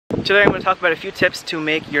Today I'm going to talk about a few tips to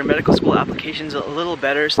make your medical school applications a little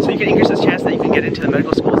better so you can increase the chance that you can get into the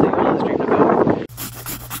medical schools that you've always dreamed about.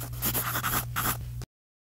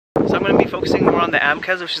 So I'm going to be focusing more on the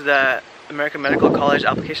AMCAS, which is the American Medical College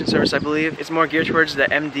Application Service, I believe. It's more geared towards the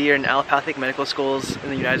MD and allopathic medical schools in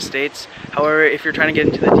the United States. However, if you're trying to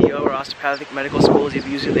get into the DO or osteopathic medical schools, you'll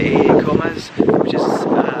be using the AAcomas,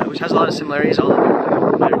 which has a lot of similarities,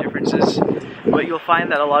 although minor differences. But you'll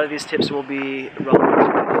find that a lot of these tips will be relevant to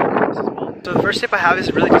the as well. So the first tip I have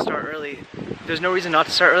is really to start early. There's no reason not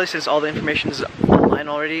to start early since all the information is online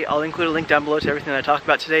already. I'll include a link down below to everything that I talked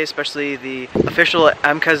about today, especially the official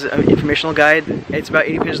AMCAS informational guide. It's about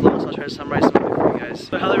 80 pages long, so I'll try to summarize some of it for you guys.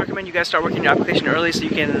 So I highly recommend you guys start working on your application early so you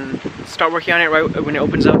can start working on it right when it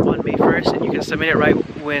opens up on May 1st, and you can submit it right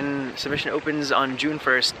when submission opens on June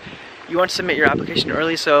 1st. You want to submit your application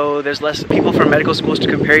early so there's less people from medical schools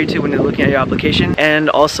to compare you to when you're looking at your application, and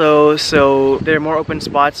also so there are more open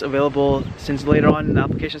spots available since later on in the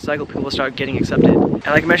application cycle people will start getting accepted. And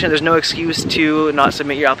like I mentioned, there's no excuse to not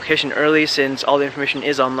submit your application early since all the information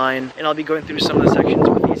is online, and I'll be going through some of the sections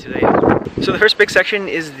with you today. So the first big section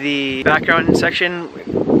is the background section,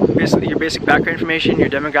 basically your basic background information, your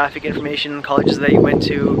demographic information, colleges that you went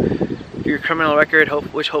to, your criminal record,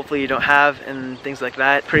 which hopefully you don't have, and things like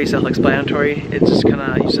that. Pretty self-explanatory. It's just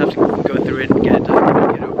kinda, you just have to go through it and get it done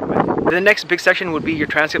and get it over with. The next big section would be your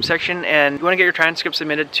transcript section, and you want to get your transcript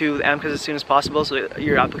submitted to the AMCAS as soon as possible so that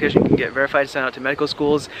your application can get verified and sent out to medical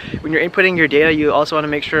schools. When you're inputting your data, you also want to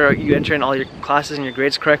make sure you enter in all your classes and your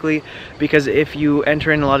grades correctly, because if you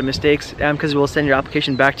enter in a lot of mistakes, AMCAS will send your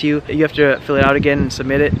application back to you. You have to fill it out again and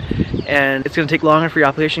submit it, and it's going to take longer for your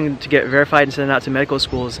application to get verified and sent out to medical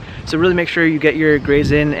schools. So really make sure you get your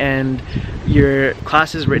grades in and your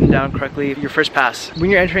classes written down correctly your first pass. When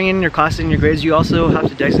you're entering in your classes and your grades, you also have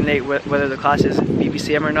to designate whether the class is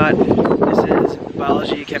BBCM or not. This is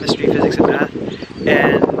biology, chemistry, physics, and math.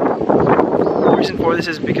 And the reason for this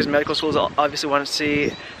is because medical schools obviously want to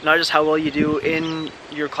see not just how well you do in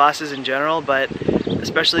your classes in general, but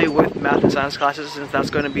especially with math and science classes, since that's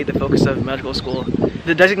going to be the focus of medical school.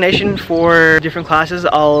 The designation for different classes,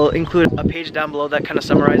 I'll include a page down below that kind of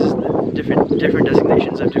summarizes the different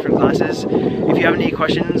designations of different classes. If you have any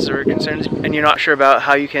questions or concerns and you're not sure about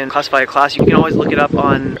how you can classify a class, you can always look it up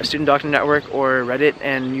on Student Doctor Network or Reddit,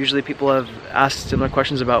 and usually people have asked similar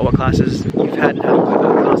questions about what classes you've had and how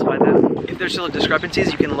to classify them. If there's still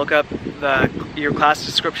discrepancies, you can look up your class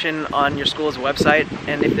description on your school's website,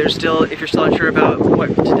 and if you're still unsure about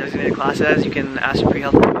what to designate a class as, you can ask your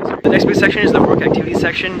pre-health advisor. The next big section is the work activities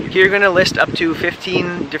section. Here you're going to list up to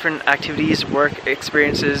 15 different activities, work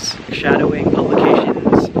experiences, shadowing,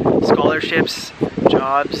 publications, scholarships,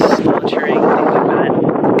 jobs, volunteering, things like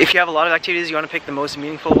that. If you have a lot of activities, you want to pick the most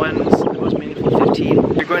meaningful ones, the most meaningful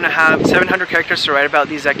 15. You're going to have 700 characters to write about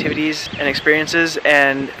these activities and experiences,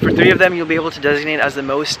 and for 3 of them you'll be able to designate as the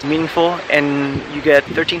most meaningful, and you get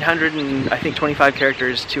 1,300 and I think 25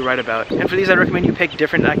 characters to write about. And for these I'd recommend you pick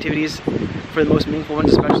different activities for the most meaningful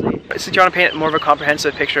ones, especially since you want to paint more of a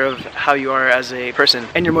comprehensive picture of how you are as a person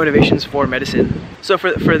and your motivations for medicine. So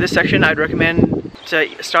for this section, I'd recommend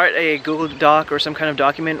to start a Google Doc or some kind of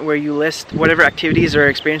document where you list whatever activities or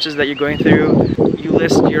experiences that you're going through. You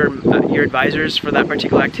list your advisors for that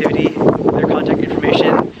particular activity, their contact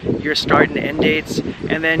information, your start and end dates,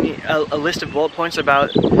 and then a list of bullet points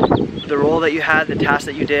about the role that you had, the tasks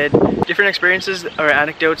that you did, different experiences or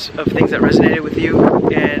anecdotes of things that resonated with you,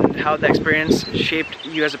 and how that experience shaped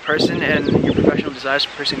you as a person and your professional desires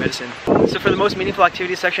for pursuing medicine. So for the most meaningful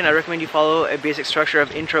activities section, I recommend you follow a basic structure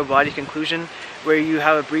of intro, body, conclusion, where you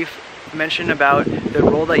have a brief mention about the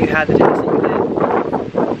role that you had, the tasks that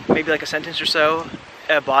you did, maybe like a sentence or so,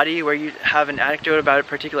 a body where you have an anecdote about a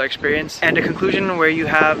particular experience, and a conclusion where you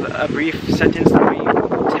have a brief sentence where you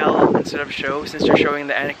tell instead of show. Since you're showing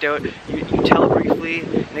the anecdote, you tell briefly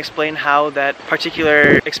and explain how that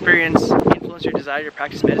particular experience influenced your desire to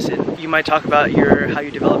practice medicine. You might talk about how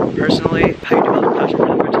you develop personally, how you develop a passion for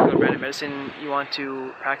the particular brand of medicine you want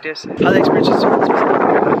to practice, how the experience is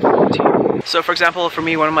specifically to you. So for example, for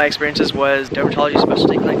me, one of my experiences was dermatology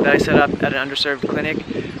specialty clinic that I set up at an underserved clinic.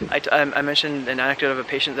 I mentioned an anecdote of a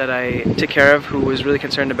patient that I took care of who was really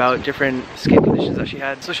concerned about different skin conditions that she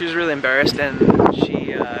had. So she was really embarrassed, and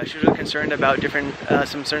she was really concerned about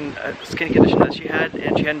some certain skin condition that she had,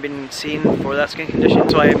 and she hadn't been seen for that skin condition.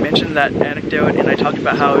 So I mentioned that anecdote, and I talked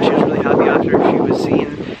about how she was really happy after she was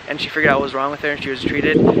seen and she figured out what was wrong with her and she was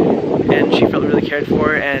treated, and she felt really cared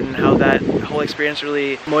for, and how that whole experience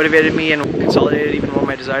really motivated me and consolidated even more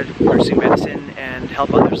my desire to pursue medicine and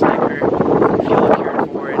help others like her feel cared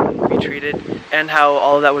for and be treated, and how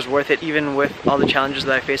all of that was worth it, even with all the challenges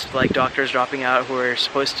that I faced with like doctors dropping out who were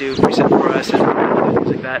supposed to present for us and things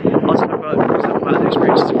like that. Also talk about, for example, my other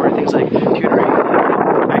experiences where things like tutoring,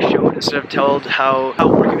 I showed instead of told how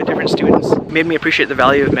working with different students made me appreciate the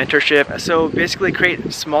value of mentorship. So basically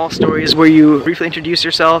create small stories where you briefly introduce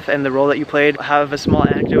yourself and the role that you played, have a small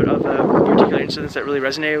anecdote of a particular incident that really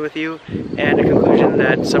resonated with you, and a conclusion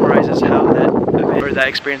that summarizes how that event or that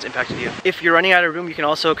experience impacted you. If you're running out of room, you can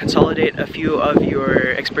also consolidate a few of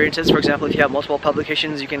your experiences. For example, if you have multiple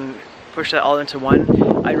publications, you can push that all into one.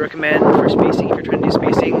 I recommend for spacing, if you're trying to do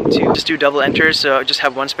spacing, to just do double enters, so just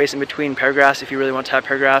have one space in between paragraphs if you really want to have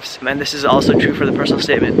paragraphs. And this is also true for the personal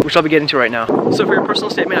statement, which I'll be getting to right now. So for your personal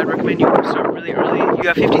statement, I'd recommend you start really early. You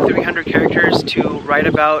have 5,300 characters to write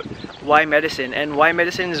about why medicine, and why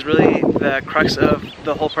medicine is really the crux of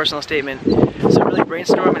the whole personal statement. So really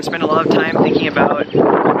brainstorm and spend a lot of time thinking about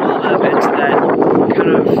all the events that kind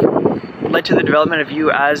of led to the development of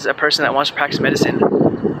you as a person that wants to practice medicine.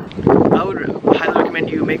 I would highly recommend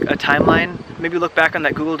you make a timeline. Maybe look back on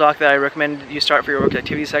that Google Doc that I recommend you start for your work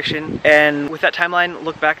activity section, and with that timeline,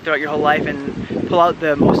 look back throughout your whole life and pull out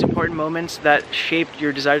the most important moments that shaped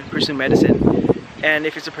your desire to pursue medicine. And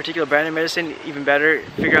if it's a particular brand of medicine, even better,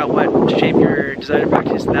 figure out what shaped your desire to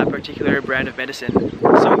practice that particular brand of medicine.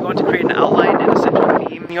 So you want to create an outline and a central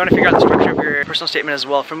theme. You want to figure out the structure of your personal statement as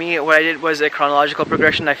well. For me, what I did was a chronological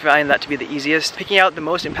progression. I find that to be the easiest. Picking out the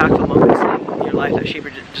most impactful moments in your life that shape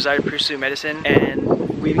your desire to pursue medicine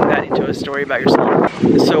and weaving that into a story about yourself.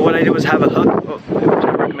 So what I did was have a hook, which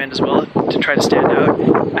I recommend as well, to try to stand out.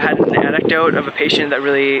 I had an anecdote of a patient that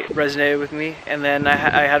really resonated with me, and then I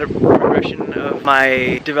had a progression of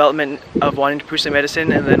my development of wanting to pursue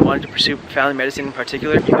medicine and then wanting to pursue family medicine in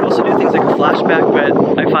particular. You can also do things like a flashback,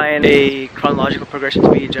 but I find a chronological progression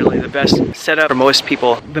to be generally the best setup for most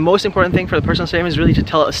people. The most important thing for the personal statement is really to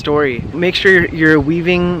tell a story. Make sure you're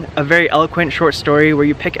weaving a very eloquent short story where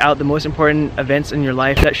you pick out the most important events in your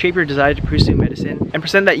life that shape your desire to pursue medicine and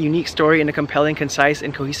present that unique story in a compelling, concise,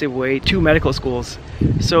 and cohesive way to medical schools.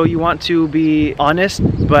 So you want to be honest,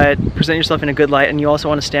 but present yourself in a good light, and you also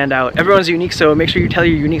want to stand out. Everyone's unique, so make sure you tell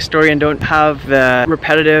your unique story and don't have the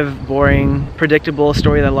repetitive, boring, predictable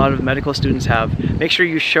story that a lot of medical students have. Make sure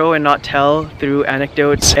you show and not tell through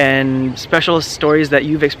anecdotes and special stories that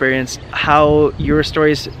you've experienced, how your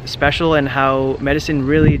story is special and how medicine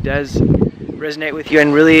really does resonate with you,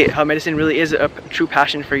 and really how medicine really is a true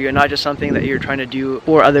passion for you and not just something that you're trying to do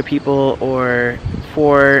for other people or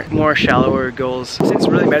for more shallower goals. Since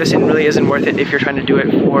really medicine really isn't worth it if you're trying to do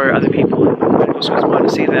it for other people, and medical schools want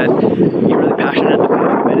to see that you're really passionate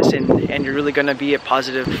about medicine and you're really going to be a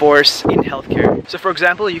positive force in healthcare. So for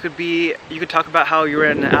example, you could talk about how you were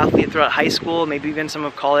an athlete throughout high school, maybe even some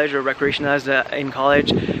of college or recreationalized in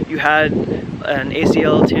college. You had an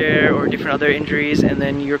ACL tear or different other injuries, and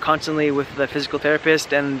then you're constantly with the physical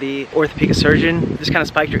therapist and the orthopedic surgeon. This kind of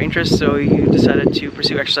spiked your interest, so you decided to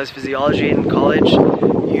pursue exercise physiology in college.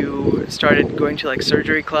 You started going to like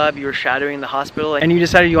surgery club, you were shadowing the hospital, and you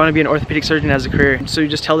decided you want to be an orthopedic surgeon as a career. So you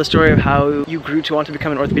just tell the story of how you grew to want to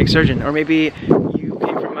become an orthopedic surgeon. Or maybe you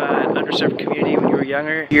came from an underserved community when you were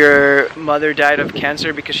younger. Your mother died of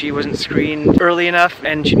cancer because she wasn't screened early enough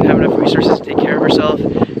and she didn't have enough resources to take care of herself.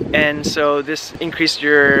 And so this increased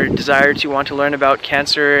your desire to want to learn about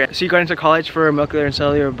cancer. So you got into college for molecular and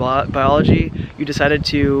cellular biology. You decided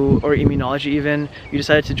to, or immunology even, you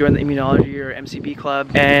decided to join the immunology or MCB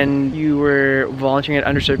club, and you were volunteering at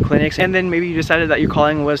underserved clinics. And then maybe you decided that your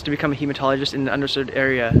calling was to become a hematologist in the underserved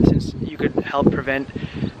area, since you could help prevent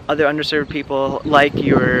other underserved people like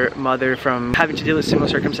your mother from having to deal with similar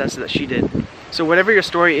circumstances that she did. So whatever your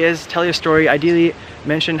story is, tell your story. Ideally,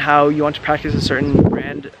 mention how you want to practice a certain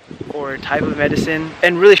brand or type of medicine,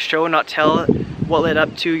 and really show, not tell, what led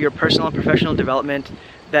up to your personal and professional development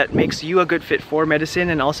that makes you a good fit for medicine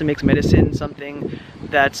and also makes medicine something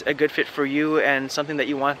that's a good fit for you and something that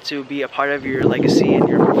you want to be a part of your legacy and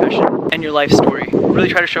your profession and your life story. Really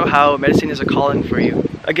try to show how medicine is a calling for you.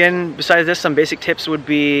 Again, besides this, some basic tips would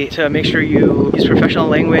be to make sure you use professional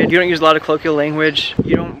language. You don't use a lot of colloquial language.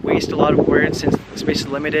 You don't waste a lot of words since the space is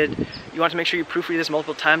limited. You want to make sure you proofread this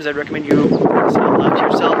multiple times. I'd recommend you read out loud to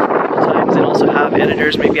yourself multiple times, and also have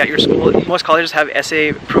editors maybe at your school. Most colleges have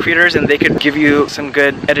essay proofreaders, and they could give you some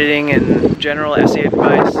good editing and general essay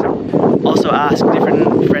advice. Also ask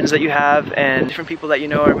different friends that you have and different people that you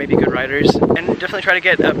know are maybe good writers, and definitely try to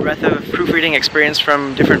get a breadth of proofreading experience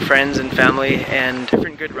from different friends and family and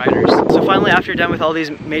different good writers. So finally, after you're done with all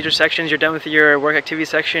these major sections, you're done with your work activity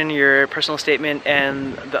section, your personal statement,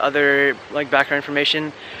 and the other like background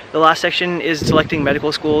information. The last section is selecting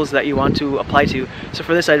medical schools that you want to apply to. So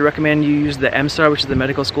for this, I'd recommend you use the MSTAR, which is the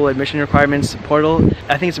Medical School Admission Requirements portal.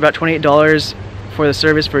 I think it's about $28 for the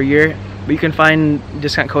service for a year. But you can find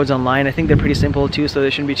discount codes online. I think they're pretty simple too, so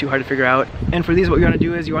they shouldn't be too hard to figure out. And for these, what you want to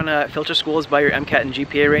do is you want to filter schools by your MCAT and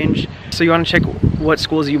GPA range. So you want to check what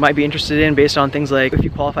schools you might be interested in based on things like if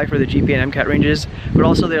you qualify for the GPA and MCAT ranges, but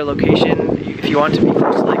also their location. If you want to be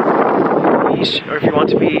close to like the beach, or if you want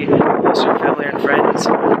to be close to your family and friends,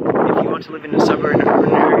 if you want to live in a suburb or an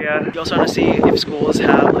urban area. You also want to see if schools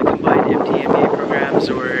have like combined MD, MBA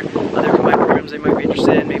programs or other combined programs they might be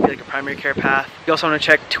interested in, maybe like a primary care path. You also want to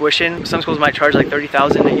check tuition. Some schools might charge like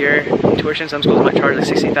 $30,000 a year in tuition, some schools might charge like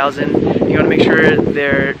 $60,000. You want to make sure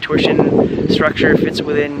their tuition structure fits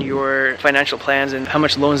within your financial plans and how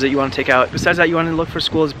much loans that you want to take out. Besides that, you want to look for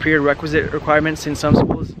schools' prerequisite requirements, since some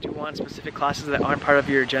schools do want specific classes that aren't part of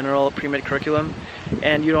your general pre-med curriculum,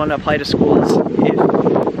 and you don't want to apply to schools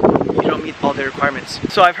if you don't meet all their requirements.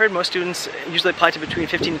 So I've heard most students usually apply to between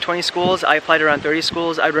 15 to 20 schools. I applied to around 30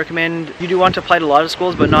 schools. I'd recommend you do want to apply to a lot of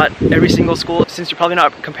schools, but not every single school. Since you're probably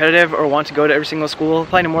not competitive or want to go to every single school,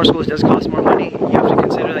 applying to more schools does cost more money. You have to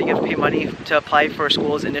consider that you have to pay money to apply for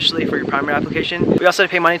schools initially for your primary application. We also have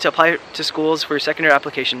to pay money to apply to schools for your secondary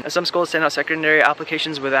application. And some schools send out secondary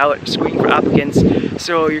applications without screening for applicants,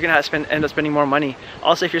 so you're going to end up spending more money.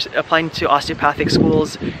 Also, if you're applying to osteopathic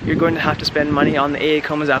schools, you're going to have to spend money on the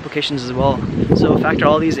aacomas applications as well. So factor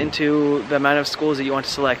all these into the amount of schools that you want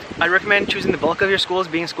to select. I recommend choosing the bulk of your schools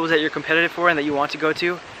being schools that you're competitive for and that you want to go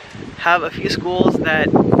to. Have a few schools that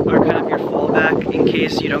are kind of your fallback in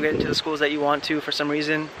case you don't get into the schools that you want to for some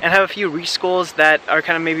reason, and have a few reach schools that are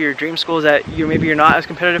kind of maybe your dream schools that maybe you're not as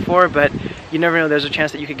competitive for, but you never know, there's a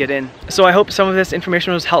chance that you could get in. So I hope some of this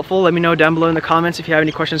information was helpful. Let me know down below in the comments if you have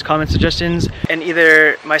any questions, comments, suggestions, and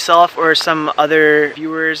either myself or some other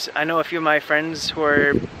viewers, I know a few of my friends who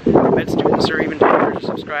are med students or even doctors are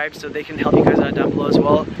subscribed, so they can help you guys out down below as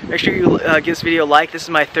well. Make sure you give this video a like. This is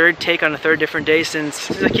my third take on a third different day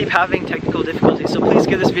since I keep having technical difficulties, so please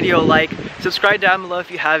give this video a like. Subscribe down below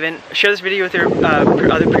if you haven't. Share this video with your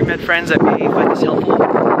other pre-med friends that may find this helpful.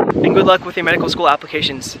 And good luck with your medical school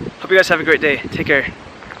applications. Hope you guys have a great day. Take care.